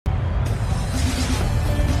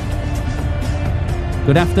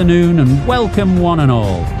Good afternoon and welcome one and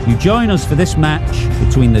all. You join us for this match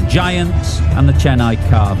between the Giants and the Chennai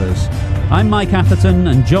Carvers. I'm Mike Atherton,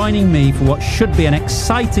 and joining me for what should be an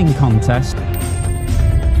exciting contest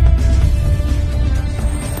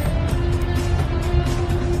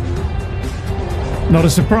Not a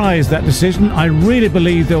surprise, that decision. I really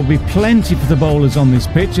believe there'll be plenty for the bowlers on this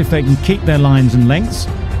pitch if they can keep their lines and lengths.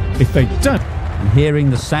 If they don't... And hearing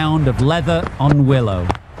the sound of leather on willow.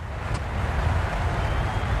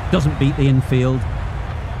 Doesn't beat the infield.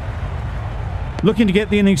 Looking to get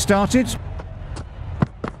the innings started.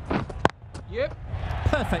 Yep.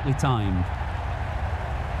 Perfectly timed.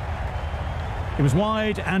 It was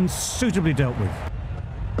wide and suitably dealt with.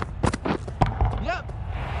 Yep.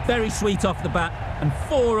 Very sweet off the bat and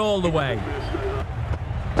 4 all the way.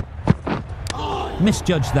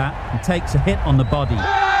 Misjudged that and takes a hit on the body.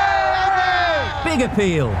 Big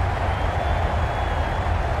appeal.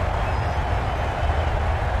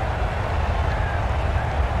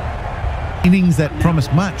 Innings that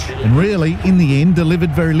promised much and really, in the end,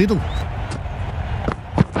 delivered very little.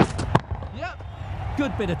 Yep.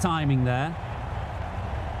 Good bit of timing there.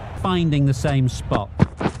 Finding the same spot.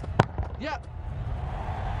 Yep.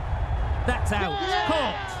 That's out.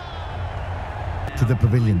 Caught. To the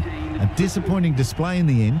pavilion. A disappointing display in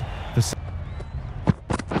the end.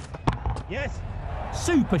 Yes.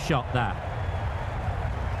 Super shot that.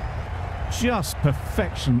 Just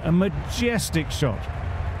perfection. A majestic shot.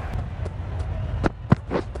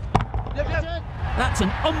 That's an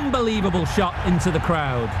unbelievable shot into the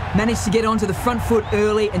crowd. Managed to get onto the front foot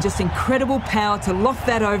early and just incredible power to loft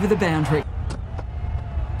that over the boundary.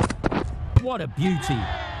 What a beauty.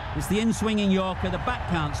 It's the in-swinging Yorker, the bat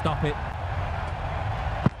can't stop it.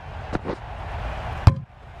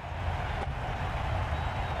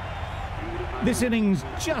 This innings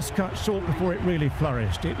just cut short before it really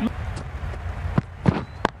flourished.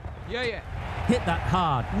 Yeah. Hit that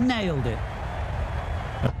hard, nailed it.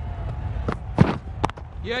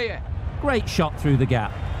 Yeah. Great shot through the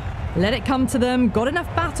gap. Let it come to them, got enough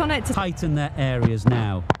bat on it to Tighten their areas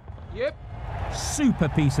now. Yep. Super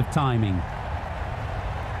piece of timing.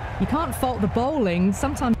 You can't fault the bowling,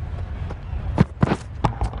 sometimes...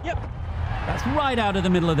 Yep. That's right out of the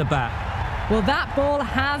middle of the bat. Well, that ball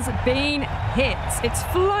has been hit. It's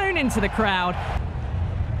flown into the crowd.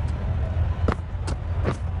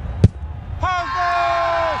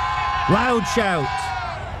 Loud shout.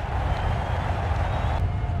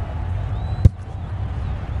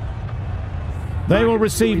 They will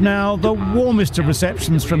receive now the warmest of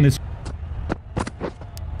receptions from this.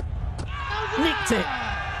 Nicked it.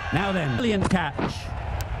 Now then, brilliant catch.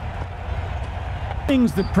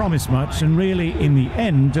 Things that promise much and really, in the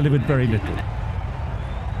end, delivered very little.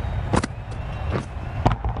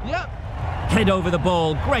 Yep. Head over the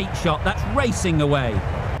ball. Great shot. That's racing away.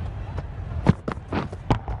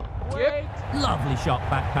 Yep. Lovely shot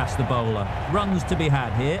back past the bowler. Runs to be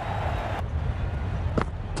had here.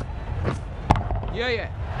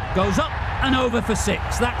 Yeah. Goes up and over for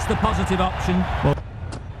 6. That's the positive option.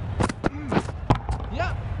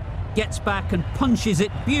 Yeah. Gets back and punches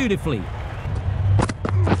it beautifully.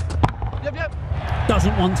 Yep.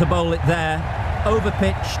 Doesn't want to bowl it there.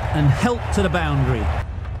 Overpitched and helped to the boundary.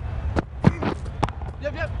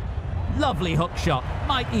 Yep. Lovely hook shot.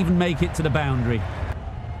 Might even make it to the boundary.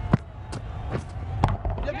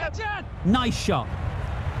 Yep. Nice shot.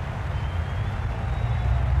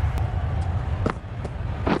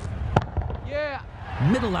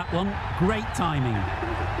 Middle that one, great timing.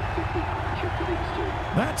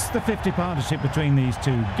 That's the 50 partnership between these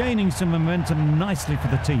two, gaining some momentum nicely for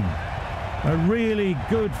the team. A really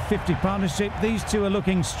good 50 partnership. These two are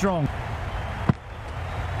looking strong.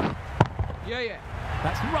 Yeah.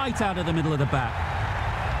 That's right out of the middle of the bat.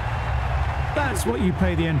 That's what you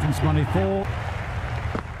pay the entrance money for.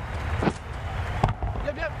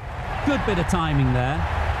 Yep. Good bit of timing there.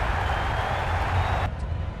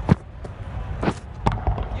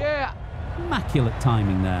 Immaculate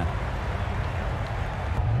timing there.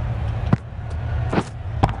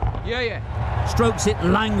 Yeah. Strokes it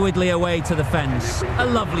languidly away to the fence. A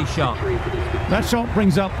lovely shot. That shot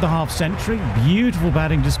brings up the half-century. Beautiful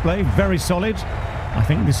batting display, very solid. I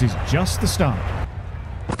think this is just the start.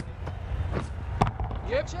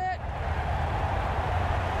 Yep.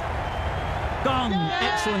 Gone.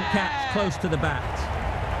 Excellent catch, close to the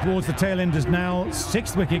bat. Towards the tail enders now.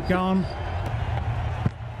 6th wicket gone.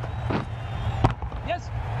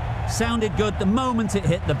 Sounded good the moment it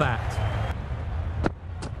hit the bat.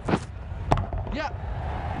 Yeah.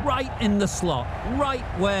 Right in the slot, right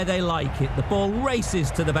where they like it. The ball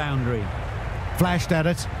races to the boundary. Flashed at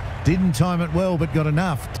it, didn't time it well, but got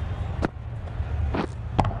enough.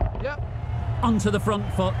 Onto the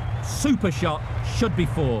front foot. Super shot. Should be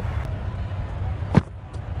 4.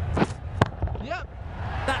 Yep.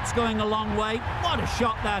 That's going a long way. What a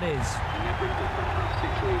shot that is.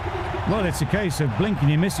 Well, it's a case of blink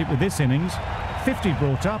and you miss it with this innings. 50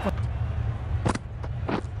 brought up.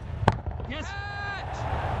 Yes.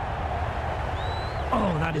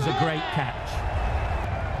 Oh, that is a great catch.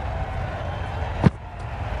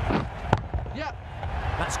 Yep.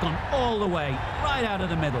 That's gone all the way, right out of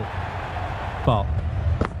the middle. Ball.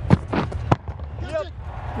 Yep.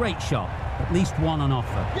 Great shot. At least one on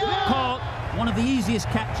offer. Caught. One of the easiest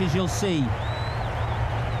catches you'll see.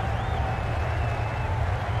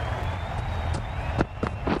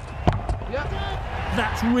 Yep.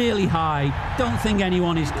 That's really high. Don't think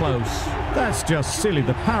anyone is close. That's just silly.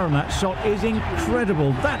 The power on that shot is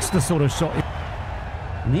incredible. That's the sort of shot.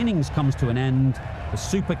 And the innings comes to an end. The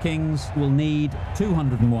Super Kings will need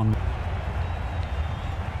 201.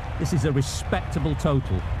 This is a respectable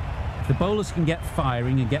total. If the bowlers can get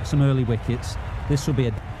firing and get some early wickets, this will be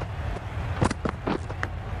a...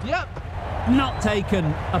 Yep. Not taken.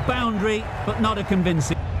 A boundary, but not a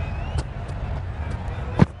convincing...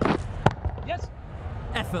 Yes.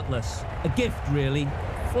 Effortless. A gift, really.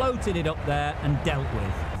 Floated it up there and dealt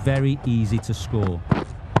with. Very easy to score.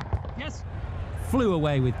 Yes. Flew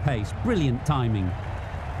away with pace. Brilliant timing.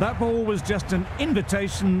 That ball was just an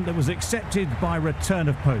invitation that was accepted by return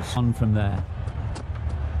of post. On from there.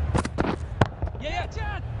 Yeah,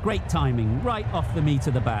 Chad. Great timing. Right off the meat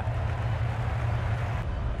of the bat.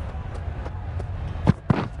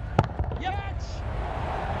 Yep.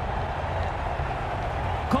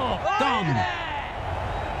 Caught. Gone.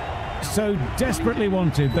 So desperately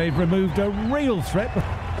wanted, they've removed a real threat.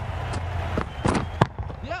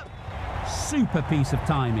 Yep. Super piece of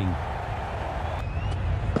timing.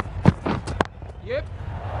 Yep.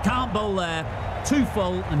 Can't bowl there. Too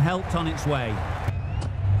full and helped on its way.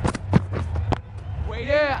 Wait.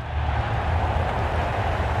 Yeah.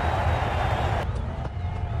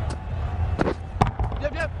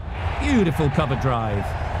 Yep. Yep. Beautiful cover drive.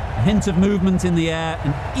 A hint of movement in the air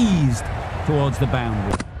and eased towards the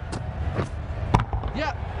boundary.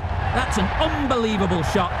 Yep. That's an unbelievable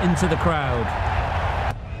shot into the crowd.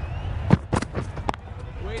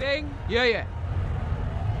 Waiting. Yeah.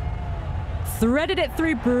 Threaded it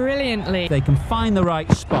through brilliantly. If they can find the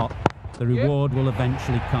right spot, the reward will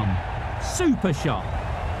eventually come. Super shot.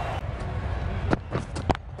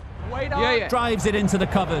 Wait on. Yeah. Drives it into the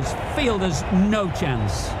covers. Fielders no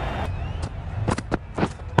chance.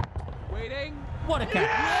 Waiting. What a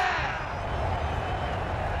catch.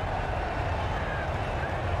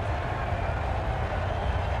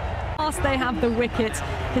 They have the wicket.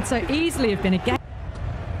 Could so easily have been a game.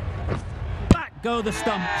 Back go the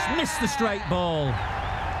stumps. Miss the straight ball.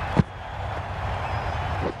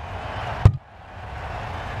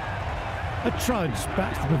 A trudge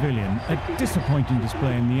back to the pavilion. A disappointing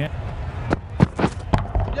display in the air.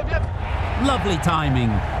 Yep. Lovely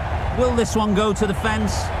timing. Will this one go to the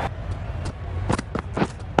fence?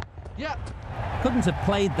 Yep. Couldn't have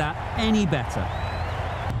played that any better.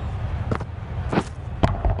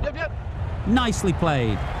 Yep. Nicely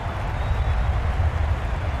played.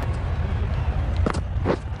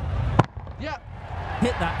 Yep.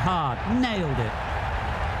 Hit that hard. Nailed it.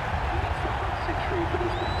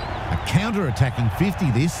 A counter-attacking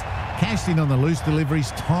 50 this. Cashed in on the loose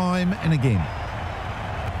deliveries time and again.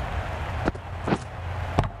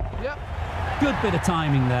 Yep. Good bit of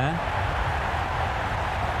timing there.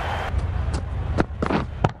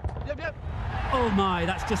 Yep. Oh my,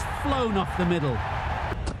 that's just flown off the middle.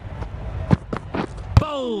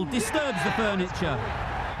 Bold, disturbs the furniture.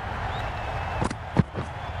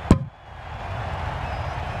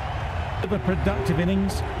 Of a productive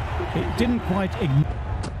innings. It didn't quite ignore.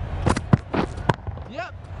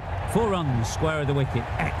 Yep. 4 runs, square of the wicket.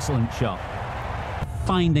 Excellent shot.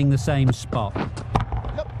 Finding the same spot.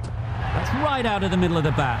 Yep. That's right out of the middle of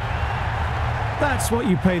the bat. That's what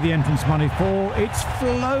you pay the entrance money for. It's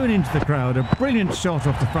flown into the crowd. A brilliant shot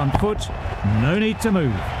off the front foot. No need to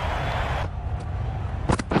move.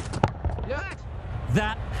 Yep.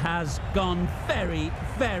 That has gone very,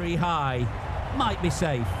 very high. Might be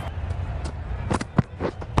safe.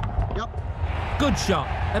 Yep. Good shot.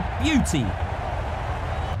 A beauty.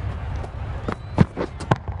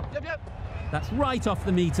 Yep. That's right off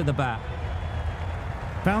the meat of the bat,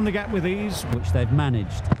 Found the gap with ease. which they've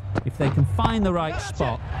managed. If they can find the right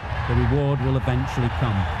spot, the reward will eventually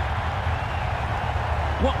come.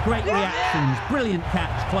 What great reactions. Brilliant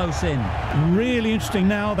catch close in. Really interesting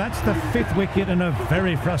now. That's the 5th wicket and a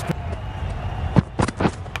very frustrating.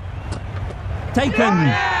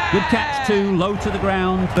 Taken. Good catch too, low to the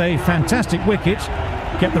ground. A fantastic wicket,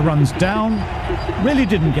 kept the runs down, really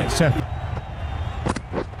didn't get settled.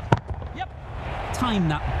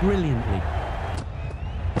 Timed that brilliantly.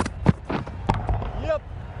 Yep.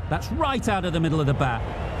 That's right out of the middle of the bat.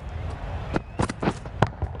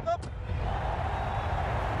 Up.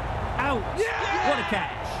 Out! Yeah! What a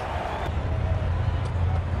catch!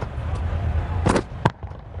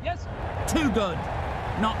 Yes. Too good.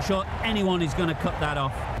 Not sure anyone is going to cut that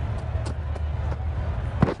off.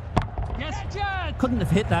 Yes. Couldn't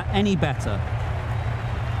have hit that any better.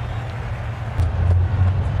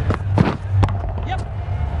 Yep.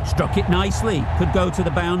 Struck it nicely. Could go to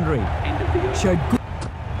the boundary. Showed good.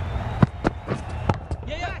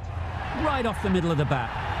 Yeah. Right off the middle of the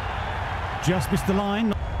bat. Just missed the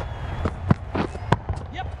line.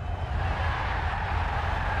 Yep.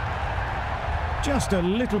 Just a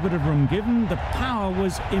little bit of room given. The power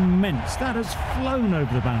was immense. That has flown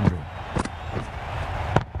over the boundary.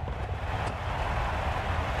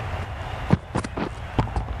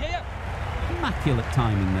 Yeah. Immaculate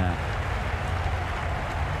timing there.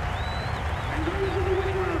 And those are the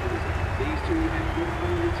winning runs. These two have been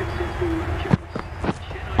highly successful matches.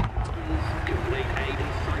 Chennai Carvers complete a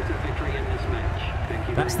decisive victory in this match. Thank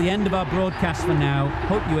you. That's the end of our broadcast for now.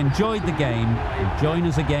 Hope you enjoyed the game and join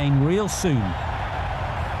us again real soon